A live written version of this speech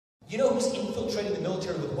You know who's infiltrating the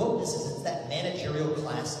military with wokenesses? It's that managerial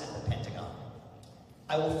class at the Pentagon.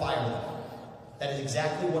 I will fire them. That is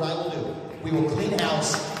exactly what I will do. We will clean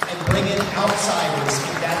house and bring in outsiders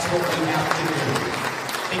if that's what we have to do.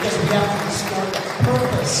 Because we have to restore the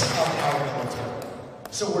purpose of our military.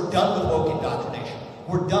 So we're done with woke indoctrination.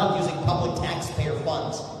 We're done using public taxpayer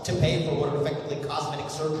funds to pay for what are effectively cosmetic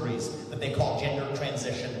surgeries that they call gender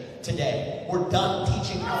transition today. We're done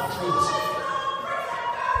teaching our troops.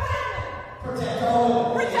 Protect our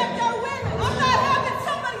women. Protect our women. I'm not having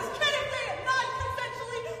somebody's kid if they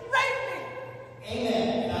non-consensually rape me. Amen.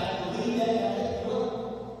 And I believe that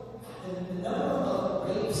the number of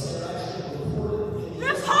rapes that are actually reported in the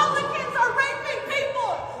Republicans are raping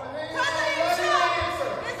people. President Trump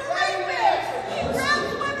is a rapist. He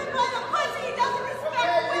grabs women by the pussy. He doesn't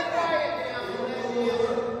respect women.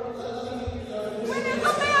 When is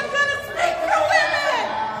a man going to speak for women?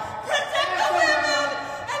 Protect the women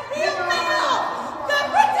and be a male that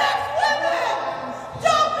protects women.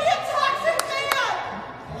 Don't be a toxic man.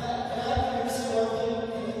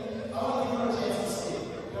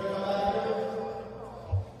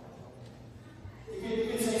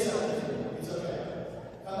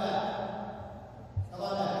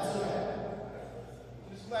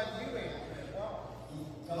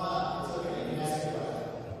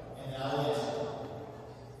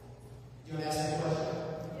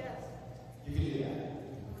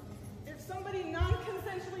 If somebody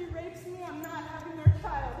non-consensually rapes me, I'm not having their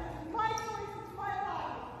child. It's my choice, it's my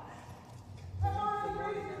body. I've already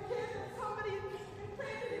raised a kid that somebody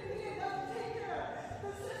implanted in me and doesn't take care of.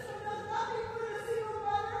 The system does nothing for the single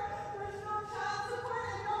mother. There's no child support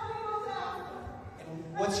and nobody goes after them. And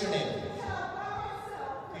what's your name? Child by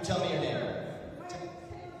myself. You tell me your name. My name's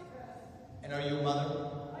Taylor Dress. And are you a mother?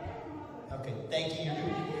 I am a mother. Okay, thank you. You're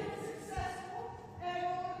doing. My kid is successful, and I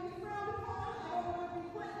don't want to be frowned upon. I don't want to be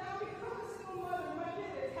put down because I'm a single mother. My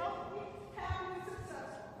kid is healthy, happy, and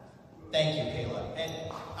successful. Thank you, Kayla. And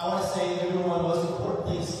I want to say, number one, most important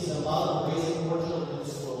thing is a mother raising more children in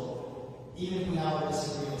this world. Even if we have our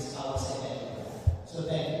disagreements, I would say thank you. So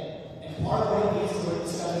thank you. And part of what it means to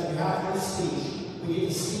this country, we have free speech. We get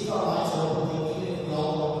to speak our minds openly, even if we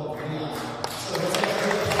all don't agree on it. So let's take a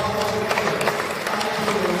look at what we're doing.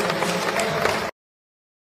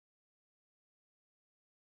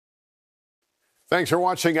 Thanks for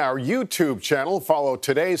watching our YouTube channel. Follow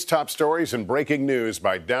today's top stories and breaking news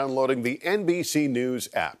by downloading the NBC News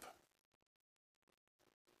app.